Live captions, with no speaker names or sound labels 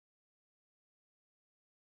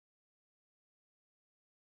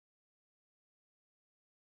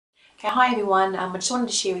Okay, hi everyone. I just wanted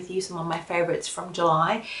to share with you some of my favorites from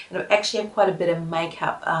July, and I actually have quite a bit of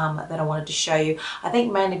makeup that I wanted to show you. I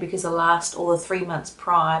think mainly because all the 3 months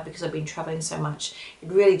prior, because I've been traveling so much, it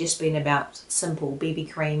really just been about simple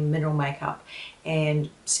BB cream, mineral makeup and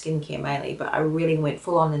skincare mainly, but I really went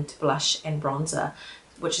full on into blush and bronzer,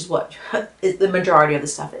 which is what the majority of the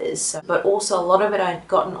stuff is. So, but also a lot of it I'd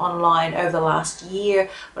gotten online over the last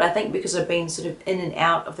year, but I think because I've been sort of in and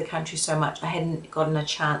out of the country so much, I hadn't gotten a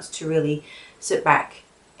chance to really sit back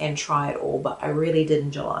and try it all, but I really did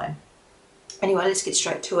in July. Anyway, let's get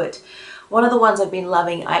straight to it. One of the ones I've been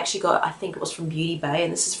loving, I actually got, I think it was from Beauty Bay,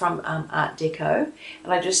 and this is from ArtDeco,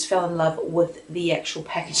 and I just fell in love with the actual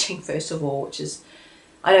packaging first of all, which is,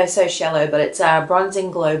 I know, so shallow, but it's a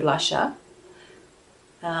Bronzing Glow Blusher.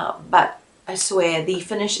 But I swear the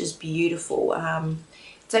finish is beautiful.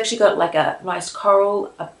 It's actually got like a nice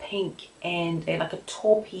coral, a pink, and like a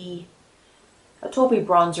taupey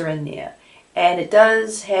bronzer in there, and it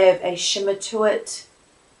does have a shimmer to it,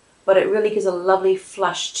 but it really gives a lovely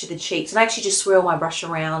flush to the cheeks. And I actually just swirl my brush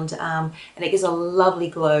around, and it gives a lovely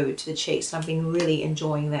glow to the cheeks, and I've been really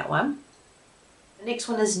enjoying that one. The next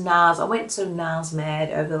one is Nars. I went sort of Nars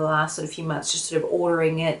mad over the last sort of few months, just sort of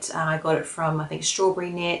ordering it. I got it from, I think,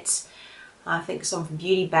 Strawberry Net, I think some from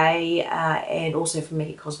Beauty Bay, and also from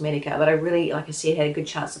Mecca Cosmetica. But I really, like I said, had a good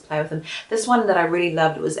chance to play with them. This one that I really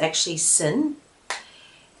loved was actually Skinn.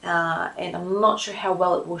 And I'm not sure how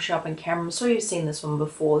well it will show up in camera. I'm sure you've seen this one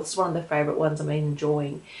before. This is one of the favourite ones I've been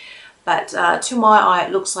enjoying. But to my eye,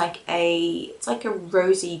 it looks like it's like a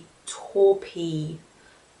rosy taupey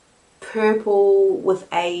purple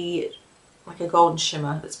with like a golden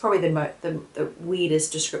shimmer. It's probably the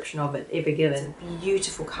weirdest description of it ever given. It's a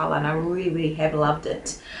beautiful colour, and I really have loved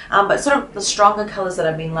it. But sort of the stronger colours that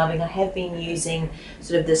I've been loving, I have been using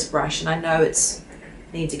sort of this brush, and I know it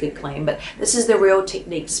needs a good clean, but this is the Real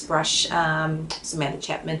Techniques brush, Samantha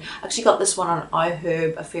Chapman. I actually got this one on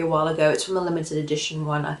iHerb a fair while ago. It's from the limited edition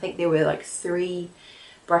one. I think there were like 3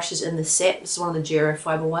 brushes in the set. This is one of the Gero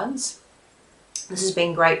Fibre ones. This has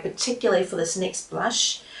been great, particularly for this next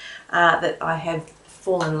blush that I have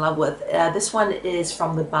fallen in love with. This one is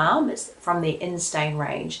from the Balm. It's from the Instain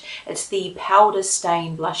range. It's the Powder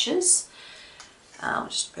Stain Blushes. I'll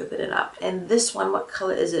just open it up. And this one, what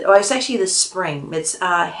colour is it? Oh, it's actually the Spring. It's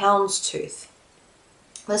Houndstooth.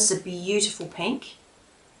 This is a beautiful pink.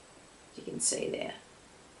 You can see there.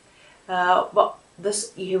 But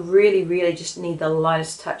this, you really just need the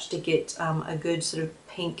lightest touch to get a good sort of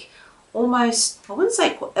pink, almost, I wouldn't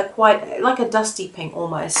say quite like a dusty pink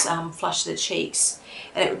almost, flush to the cheeks.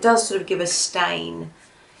 And it does sort of give a stain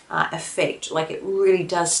effect. Like it really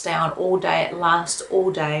does stay on all day. It lasts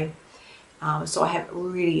all day. So I have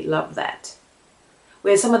really loved that.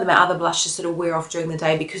 Where some of my other blushes sort of wear off during the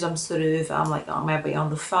day because I'm sort of like I might be on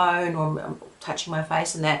the phone or I'm touching my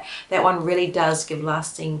face, and that one really does give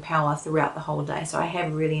lasting power throughout the whole day. So I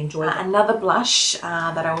have really enjoyed it. Another blush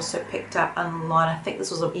that I also picked up online, I think this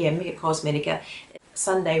was Mecca Cosmetica,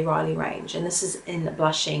 Sunday Riley range, and this is in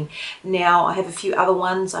blushing. Now I have a few other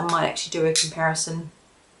ones. I might actually do a comparison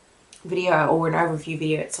video or an overview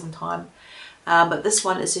video at some time. But this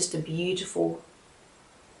one is just a beautiful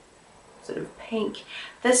sort of pink.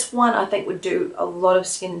 This one I think would do a lot of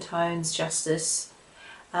skin tones justice,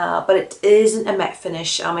 but it isn't a matte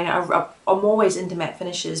finish. I mean, I'm always into matte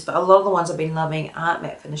finishes, but a lot of the ones I've been loving aren't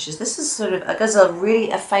matte finishes. This is sort of, it gives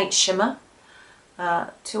a faint shimmer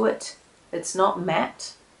to it. It's not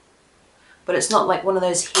matte, but it's not like one of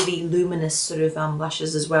those heavy luminous sort of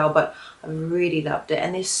blushes as well, but I really loved it,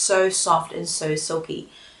 and they're so soft and so silky.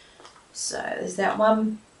 So there's that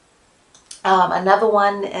one. Another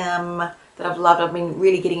one that I've loved, I've been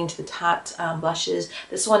really getting into the Tarte blushes.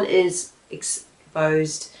 This one is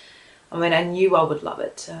Exposed. I mean, I knew I would love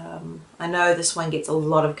it. I know this one gets a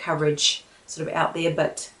lot of coverage sort of out there,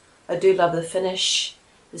 but I do love the finish.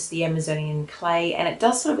 This is the Amazonian clay, and it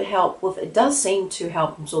does sort of help with, it does seem to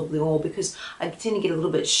help absorb the oil because I tend to get a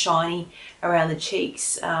little bit shiny around the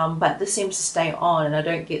cheeks, but this seems to stay on and I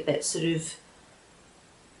don't get that sort of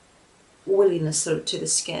oiliness sort of to the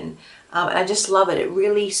skin, and I just love it. It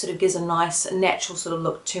really sort of gives a nice natural sort of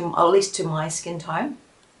look to, or at least to my skin tone.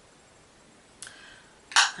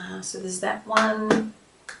 So there's that one.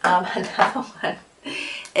 Another one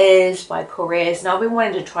is by Korres. Now I've been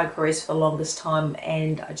wanting to try Korres for the longest time,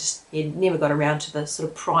 and I just never got around to the sort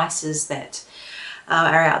of prices that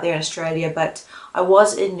are out there in Australia, but I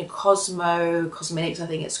was in CosmoCosmetics, I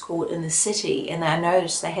think it's called, in the city, and I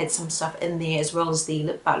noticed they had some stuff in there as well as the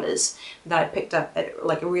lip butters that I picked up at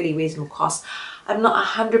like a really reasonable cost. I'm not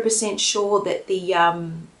 100% sure that the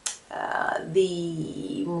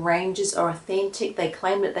the ranges are authentic. They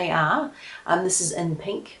claim that they are. This is in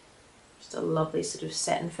pink. Just a lovely sort of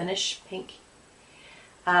satin finish pink.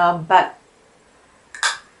 But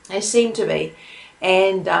they seem to be.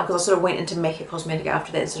 And because I sort of went into Mecca Cosmetica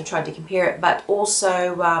after that and sort of tried to compare it. But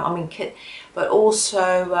also,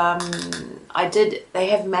 they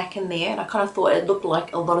have MAC in there. And I kind of thought it looked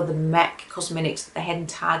like a lot of the MAC cosmetics that they had in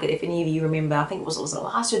Target. If any of you remember, I think it was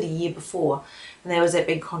last or the year before. And there was that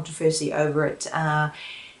big controversy over it. And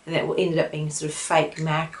that ended up being sort of fake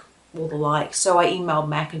MAC or the like. So I emailed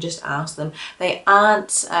MAC and just asked them. They aren't,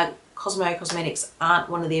 CosmoCosmetics aren't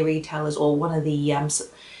one of their retailers or one of the,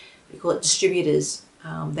 we call it distributors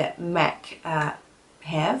that MAC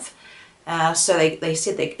have. So they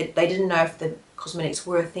said they didn't know if the cosmetics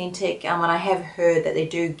were authentic. And I have heard that they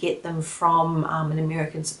do get them from an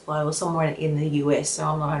American supplier or somewhere in the US. So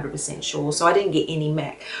I'm not 100% sure. So I didn't get any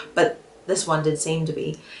MAC, but this one did seem to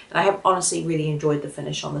be. And I have honestly really enjoyed the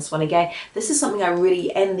finish on this one. Again, this is something I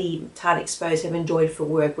really, and the Tarte Exposed, have enjoyed for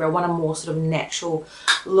work, where I want a more sort of natural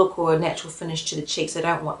look or a natural finish to the cheeks. I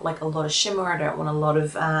don't want like a lot of shimmer. I don't want a lot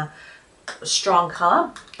of strong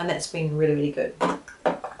colour. And that's been really, really good.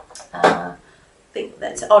 I think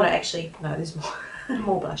that's, oh no, actually, no, there's more,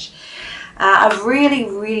 more blush. I've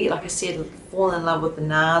really, like I said, fallen in love with the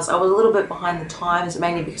Nars. I was a little bit behind the times,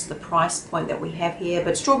 mainly because of the price point that we have here,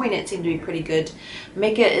 but Strawberry Net seemed to be pretty good.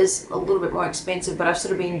 Mecca is a little bit more expensive, but I've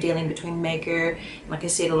sort of been dealing between Mecca, like I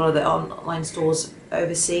said, a lot of the online stores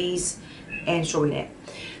overseas, and Strawberry Net.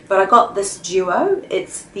 But I got this duo.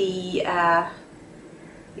 It's the, you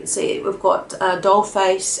can see we've got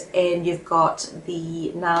Dollface, and you've got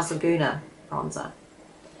the Nars Laguna bronzer.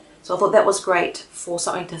 So I thought that was great for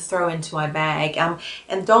something to throw into my bag. And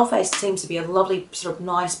Dollface seems to be a lovely sort of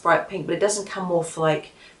nice bright pink, but it doesn't come off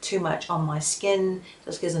like too much on my skin. It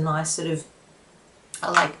just gives a nice sort of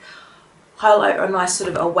like highlight or a nice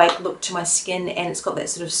sort of awake look to my skin, and it's got that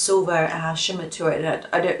sort of silver shimmer to it.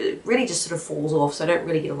 It really just sort of falls off, so I don't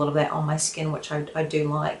really get a lot of that on my skin, which I do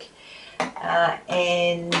like.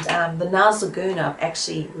 And the Nars Laguna I've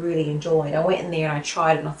actually really enjoyed. I went in there and I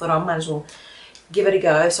tried it, and I thought I might as well give it a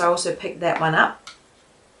go, so I also picked that one up,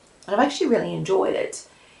 and I've actually really enjoyed it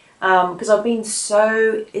because I've been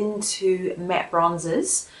so into matte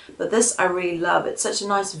bronzers, but this I really love. It's such a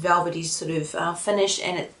nice velvety sort of finish,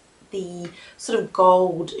 and the sort of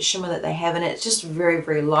gold shimmer that they have in it, it's just very,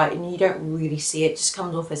 very light, and you don't really see it. It just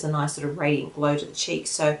comes off as a nice sort of radiant glow to the cheeks.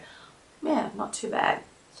 So yeah, not too bad.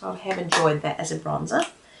 So I have enjoyed that as a bronzer.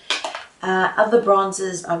 Other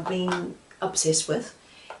bronzers I've been obsessed with.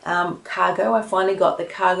 Cargo, I finally got the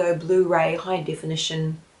Cargo Blu-ray High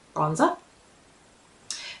Definition bronzer.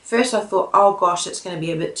 First I thought, oh gosh, it's going to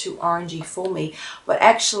be a bit too orangey for me, but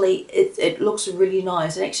actually it looks really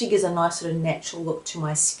nice. It actually gives a nice sort of natural look to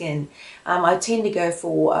my skin. I tend to go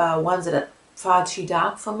for ones that are far too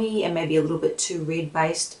dark for me and maybe a little bit too red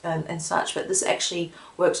based and such, but this actually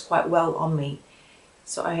works quite well on me.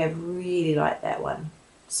 So I have really liked that one.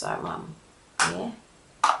 So yeah.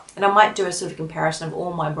 And I might do a sort of comparison of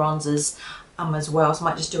all my bronzers as well. So I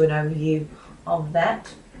might just do an overview of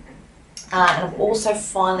that. And I've also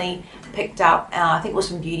finally picked up, I think it was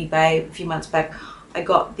from Beauty Bay a few months back, I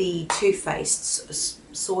got the Too Faced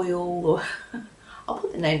Soil, or I'll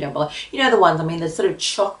put the name down below. You know the ones, I mean the sort of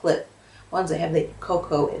chocolate ones that have the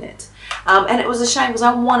cocoa in it. And it was a shame because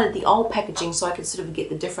I wanted the old packaging so I could sort of get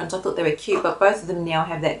the difference. I thought they were cute, but both of them now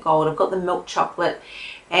have that gold. I've got the milk chocolate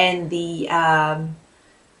and the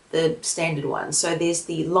standard one. So there's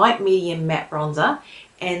the light medium matte bronzer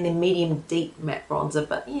and the medium deep matte bronzer,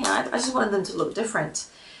 but yeah, I just wanted them to look different.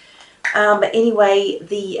 But anyway,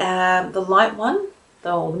 the light one,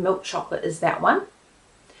 the milk chocolate, is that one.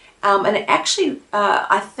 And it actually,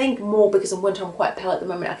 I think more because in winter I'm quite pale at the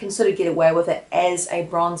moment, I can sort of get away with it as a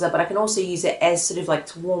bronzer, but I can also use it as sort of like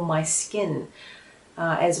to warm my skin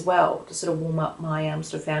as well, to sort of warm up my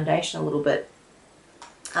sort of foundation a little bit.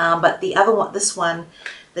 But the other one, this one,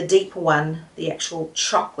 the deeper one, the actual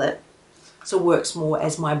chocolate, so works more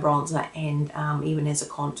as my bronzer and even as a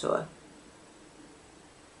contour.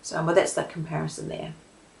 So, but that's the comparison there.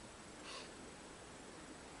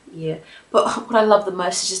 Yeah, but what I love the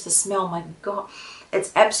most is just the smell. My God,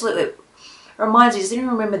 it's absolutely, it reminds me, does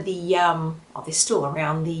anyone remember the, oh, they're still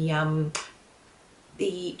around, the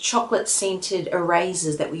chocolate scented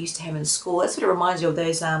erasers that we used to have in school? That sort of reminds you of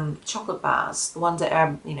those chocolate bars, the ones that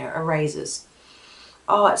are, you know, erasers.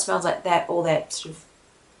 Oh, it smells like that, all that sort of,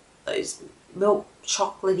 those milk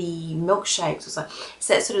chocolatey milkshakes or something. It's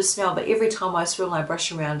that sort of smell, but every time I swirl my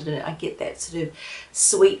brush around in it, I get that sort of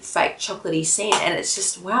sweet fake chocolatey scent, and it's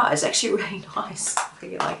just, wow, it's actually really nice. I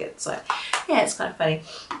really like it. So yeah, it's kind of funny.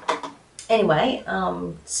 Anyway,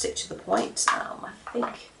 stick to the point. I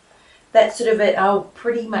think that's sort of it. I'll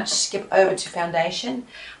pretty much skip over to foundation.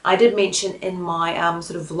 I did mention in my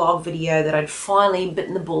sort of vlog video that I'd finally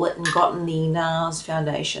bitten the bullet and gotten the Nars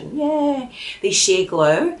foundation. Yay! The Sheer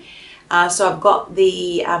Glow. So I've got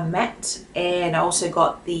the matte, and I also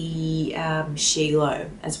got the Sheer Glow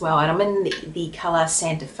as well, and I'm in the colour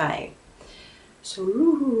Santa Fe.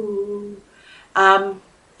 So I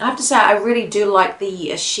have to say I really do like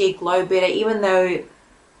the Sheer Glow better, even though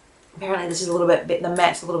apparently this is a little bit, the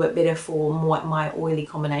matte's a little bit better for my oily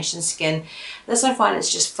combination skin. This I find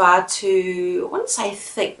it's just far too, I wouldn't say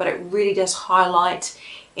thick, but it really does highlight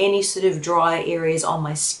any sort of dry areas on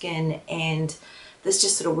my skin, and this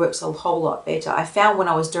just sort of works a whole lot better. I found when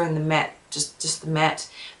I was doing the matte, just the matte,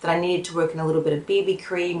 that I needed to work in a little bit of BB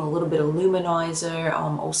cream, a little bit of luminizer,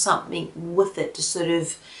 or something with it to sort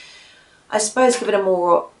of, I suppose, give it a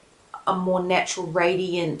more natural,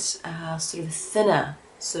 radiant, sort of thinner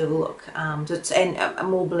sort of look, and a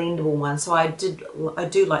more blendable one. So I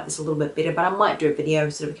do like this a little bit better, but I might do a video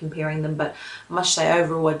sort of comparing them. But I must say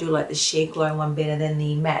overall I do like the Sheer Glow one better than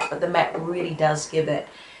the matte. But the matte really does give it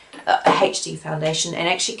a HD foundation and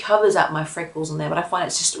actually covers up my freckles in there, but I find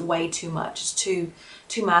it's just way too much. It's too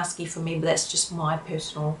masky for me, but that's just my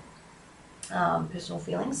personal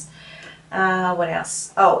feelings. What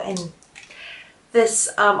else? Oh, and this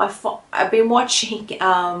I've been watching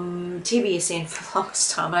TVSN for the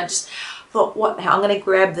longest time, and I just thought, what the hell, I'm going to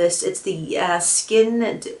grab this. It's the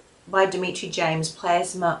Skinn by Dimitri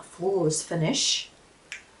Plasma Flawless Finish.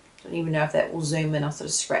 Don't even know if that will zoom in. I'll sort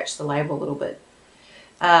of scratch the label a little bit.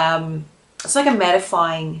 It's like a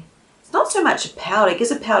mattifying, it's not so much a powder, it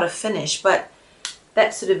gives a powder finish, but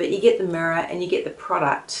that's sort of it. You get the mirror and you get the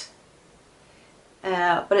product.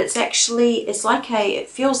 But it's actually, it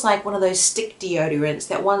feels like one of those stick deodorants,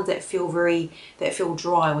 that ones that feel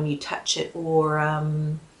dry when you touch it, or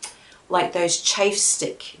like those chafe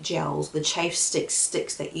stick gels, the chafe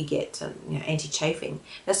sticks that you get, you know, anti-chafing.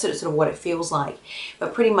 That's sort of what it feels like.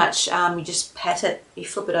 But pretty much you just pat it, you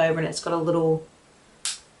flip it over, and it's got a little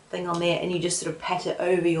thing on there, and you just sort of pat it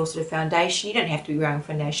over your sort of foundation. You don't have to be wearing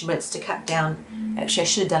foundation, but it's to cut down, actually I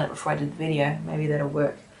should have done it before I did the video, maybe that'll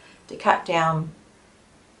work, to cut down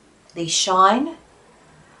the shine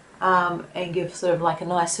and give sort of like a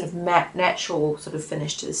nice sort of matte, natural sort of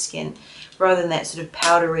finish to the skin, rather than that sort of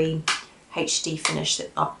powdery HD finish,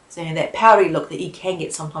 that that powdery look that you can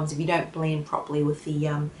get sometimes if you don't blend properly with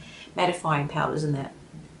the mattifying powders in that.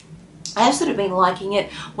 I have sort of been liking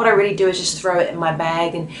it. What I really do is just throw it in my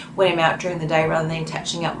bag, and when I'm out during the day, rather than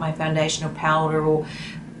touching up my foundation or powder, or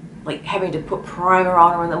like having to put primer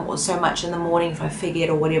on or so much in the morning if I forget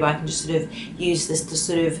or whatever, I can just sort of use this to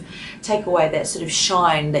sort of take away that sort of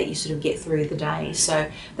shine that you sort of get through the day.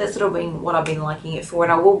 So that's sort of been what I've been liking it for,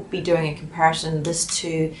 and I will be doing a comparison of this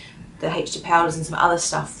to the HD powders and some other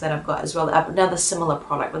stuff that I've got as well, another similar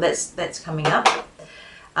product, but that's coming up.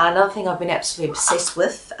 Another thing I've been absolutely obsessed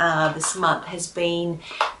with this month has been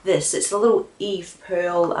this. It's the little Eve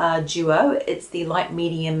Pearl Duo. It's the light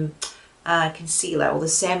medium concealer, or the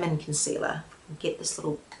Salmon concealer. Get this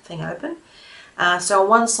little thing open. So on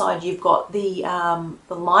one side you've got the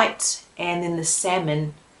light, and then the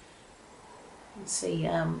Salmon, let's see,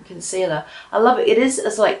 concealer. I love it.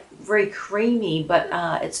 It's like very creamy, but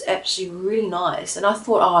it's actually really nice. And I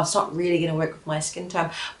thought, oh, it's not really going to work with my skin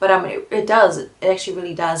tone, but it does. It actually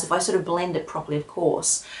really does, if I sort of blend it properly, of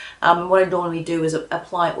course. What I normally do is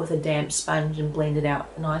apply it with a damp sponge and blend it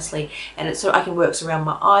out nicely. And it sort of, works around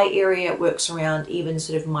my eye area. It works around even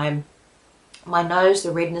sort of my nose,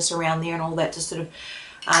 the redness around there and all that, to sort of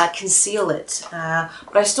conceal it,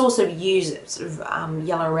 but I still sort of use it, sort of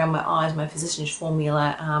yellow around my eyes, my Physicians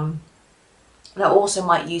Formula, and I also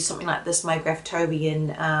might use something like this, my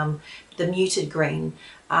Graftobian, the muted green,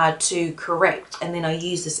 to correct, and then I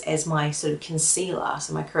use this as my sort of concealer,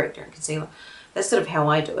 so my corrector and concealer. That's sort of how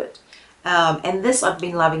I do it. And this I've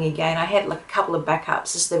been loving again. I had like a couple of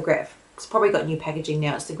backups. This is it's probably got new packaging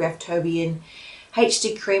now. It's the Graftobian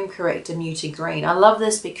HD Cream Corrector Muted Green. I love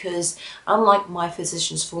this because unlike my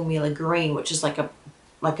Physicians Formula green, which is like a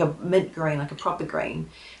mint green, like a proper green,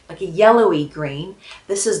 like a yellowy green,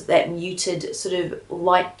 this is that muted sort of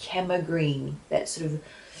light camo green, that sort of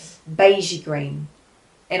beigey green.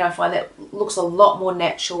 And I find that looks a lot more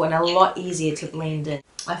natural and a lot easier to blend in.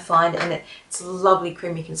 I find, and it's a lovely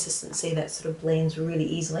creamy consistency that sort of blends really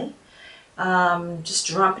easily. Just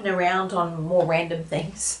jumping around on more random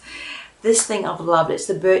things. This thing I've loved. It's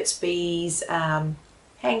the Burt's Bees hand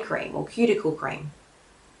cream or cuticle cream.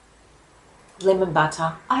 Lemon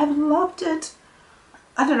butter. I have loved it.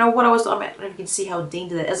 I don't know what I don't know if you can see how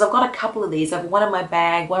dented it is. I've got a couple of these. I have one in my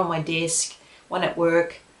bag, one on my desk, one at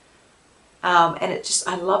work. And it just,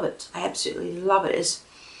 I love it. I absolutely love it.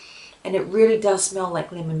 And it really does smell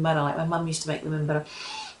like lemon butter, like my mum used to make lemon butter.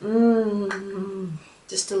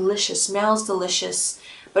 Just delicious. Smells delicious,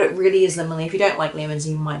 but it really is lemony. If you don't like lemons,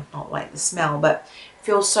 you might not like the smell, but it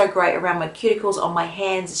feels so great around my cuticles, on my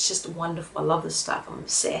hands. It's just wonderful. I love this stuff. I'm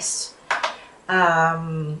obsessed.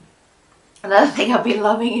 Another thing I've been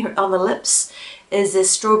loving on the lips is this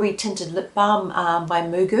strawberry tinted lip balm by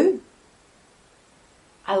Mugu.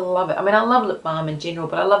 I love it. I mean, I love lip balm in general,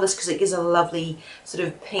 but I love this because it gives a lovely sort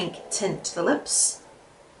of pink tint to the lips.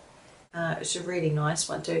 It's a really nice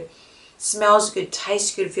one too. Smells good,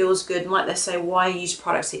 tastes good, feels good, and like they say, why use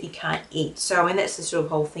products that you can't eat? So I mean, that's the sort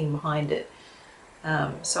of whole thing behind it.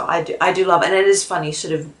 So I do love it, and it is funny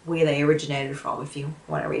sort of where they originated from if you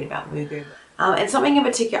want to read about Mugu. And something in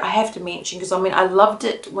particular I have to mention, because I mean, I loved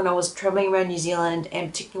it when I was traveling around New Zealand,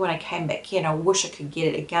 and particularly when I came back here, and I wish I could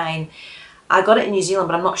get it again. I got it in New Zealand,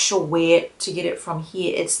 but I'm not sure where to get it from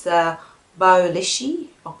here. It's the Boalishi.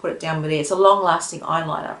 I'll put it down there. It's a long-lasting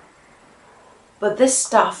eyeliner. But this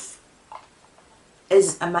stuff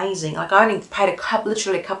is amazing. Like, I only paid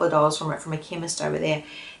literally a couple of dollars from it from a chemist over there,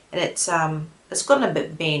 and it's gotten a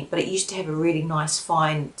bit bent, but it used to have a really nice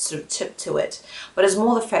fine sort of tip to it. But it's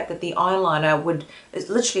more the fact that the eyeliner it's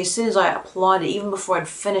literally as soon as I applied it, even before I'd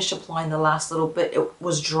finished applying the last little bit, it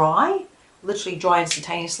was dry, literally dry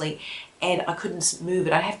instantaneously. And I couldn't move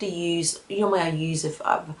it. I'd have to use, normally I use, if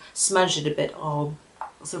I've smudged it a bit or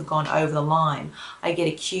sort of gone over the line, I get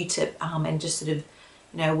a Q-tip and just sort of,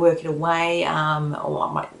 you know, work it away, or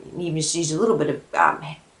I might even just use a little bit of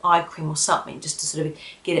eye cream or something just to sort of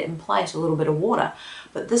get it in place, a little bit of water.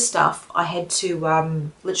 But this stuff, I had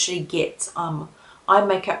to literally get eye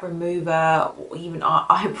makeup remover or even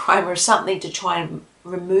eye primer or something to try and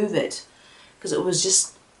remove it, because it was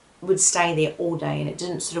just, would stay there all day, and it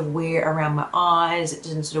didn't sort of wear around my eyes, it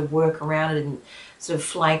didn't sort of work around, it didn't sort of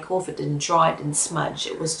flake off, it didn't dry, it didn't smudge.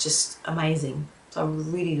 It was just amazing. So I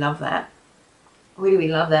really love that. Really,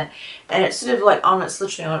 really love that. And it's sort of like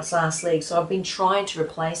literally on its last leg, so I've been trying to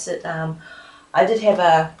replace it. I did have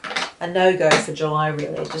a no-go for July,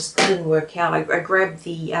 really. It just didn't work out. I grabbed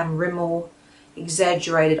the Rimmel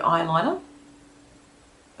Exaggerated Eyeliner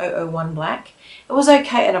 001 Black. It was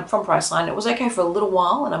okay, and from Priceline. It was okay for a little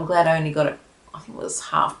while, and I'm glad I only got it, I think it was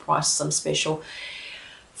half price, some special.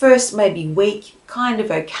 First maybe week, kind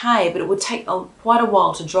of okay, but it would take quite a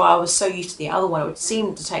while to dry. I was so used to the other one, it would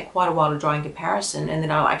seem to take quite a while to dry in comparison, and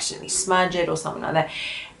then I'll accidentally smudge it or something like that.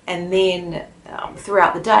 And then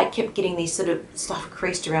throughout the day, I kept getting these sort of stuff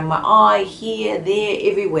creased around my eye, here, there,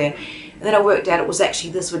 everywhere. And then I worked out it was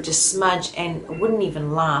actually, this would just smudge and it wouldn't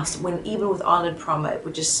even last. When even with eyelid primer, it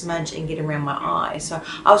would just smudge and get around my eye. So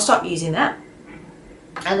I'll stop using that.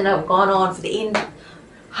 And then I've gone on for the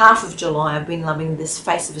half of July. I've been loving this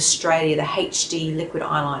Face of Australia, the HD liquid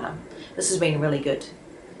eyeliner. This has been really good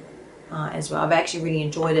as well. I've actually really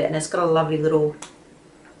enjoyed it, and it's got a lovely little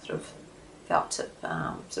sort of felt tip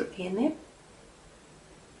sort of pen there.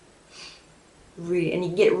 Really, and you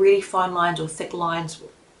can get really fine lines or thick lines,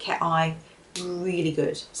 cat eye, really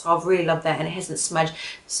good. So I've really loved that, and it hasn't smudged.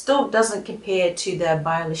 Still doesn't compare to the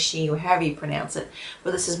Boalishi or however you pronounce it,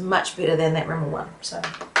 but this is much better than that Rimmel one. So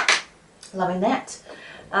loving that.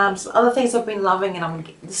 Some other things I've been loving, and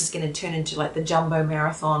this is going to turn into like the Jumbo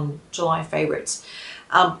Marathon July favorites.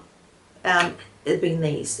 It's been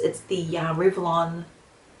these. It's the Revlon.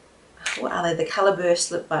 What are they? The Colour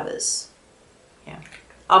Burst Lip Butters. Yeah.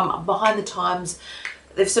 Behind the times,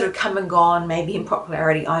 they've sort of come and gone, maybe in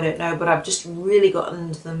popularity, I don't know, but I've just really gotten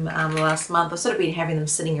into them the last month. I've sort of been having them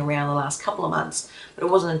sitting around the last couple of months, but it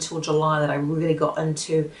wasn't until July that I really got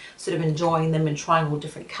into sort of enjoying them and trying all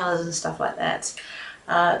different colours and stuff like that.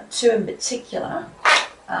 Two in particular,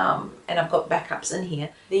 and I've got backups in here,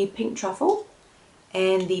 the Pink Truffle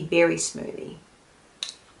and the Berry Smoothie.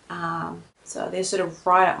 So they're sort of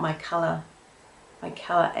right up my colour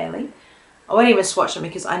alley. I won't even swatch them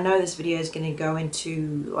because I know this video is going to go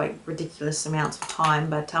into like ridiculous amounts of time,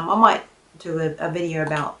 but I might do a video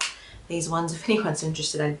about these ones if anyone's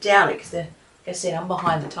interested. I doubt it because, like I said, I'm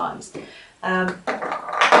behind the times.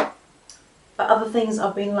 But other things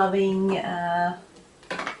I've been loving,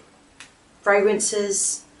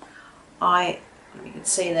 fragrances. You can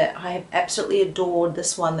see that I have absolutely adored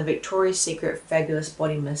this one, the Victoria's Secret Fabulous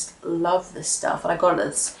Body Mist. Love this stuff. And I got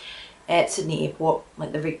it at Sydney Airport,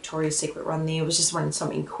 like the Victoria's Secret run there. I was just wanting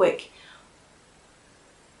something quick.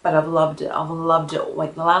 but I've loved it. I've loved it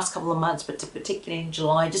like the last couple of months, but particularly in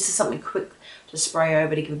July, just as something quick to spray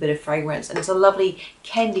over to give a bit of fragrance. And it's a lovely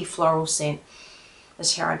candy floral scent.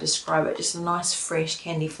 That's how I describe it. Just a nice fresh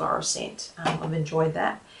candy floral scent. I've enjoyed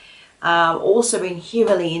that. Also been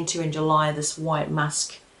heavily into in July this white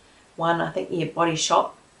musk one. I think the Body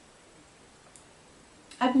Shop.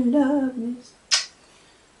 I love this.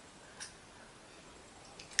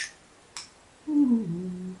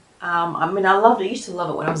 I mean, I loved it. I used to love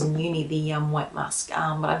it when I was in uni, the white musk,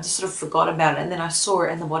 but I just sort of forgot about it. And then I saw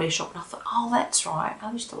it in the Body Shop and I thought, oh, that's right.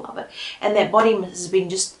 I used to love it. And that body mist has been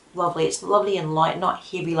just lovely. It's lovely and light, not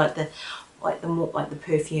heavy like the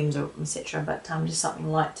perfumes or etc. But just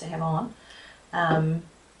something light to have on. And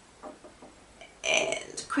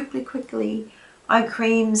quickly, eye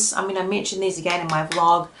creams. I mean, I mentioned these again in my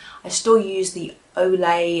vlog. I still use the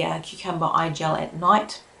Olay Cucumber Eye Gel at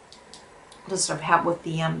night to sort of help with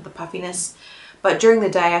the puffiness, but during the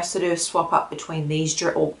day I sort of swap up between these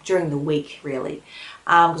during the week really,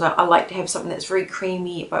 because I like to have something that's very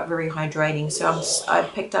creamy but very hydrating. So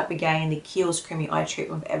I've picked up again the Kiehl's Creamy Eye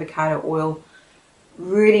Treatment with avocado oil.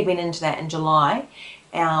 Really been into that in July,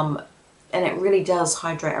 and it really does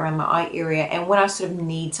hydrate around my eye area. And when I sort of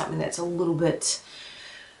need something that's a little bit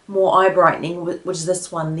more eye brightening, which is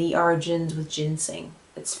this one, the Origins with Ginseng.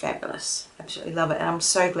 It's fabulous. Absolutely love it. And I'm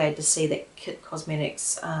so glad to see that Kit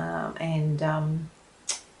Cosmetics and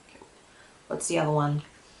what's the other one?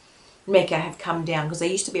 Mecca have come down, because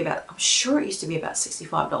they used to be about, I'm sure it used to be about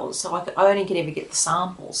 $65. So I only could ever get the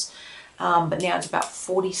samples. But now it's about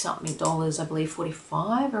 40 something dollars, I believe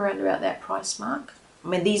 45, around about that price mark. I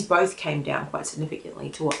mean, these both came down quite significantly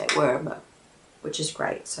to what they were, but which is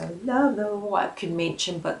great. So love what I could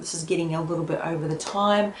mention, but this is getting a little bit over the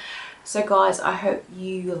time. So guys, I hope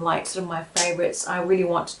you like sort of my favorites. I really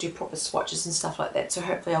want to do proper swatches and stuff like that, so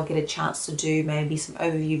hopefully I'll get a chance to do maybe some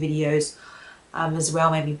overview videos as well,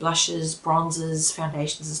 maybe blushes, bronzers,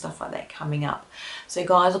 foundations and stuff like that coming up. So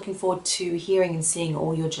guys, looking forward to hearing and seeing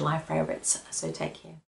all your July favorites. So take care.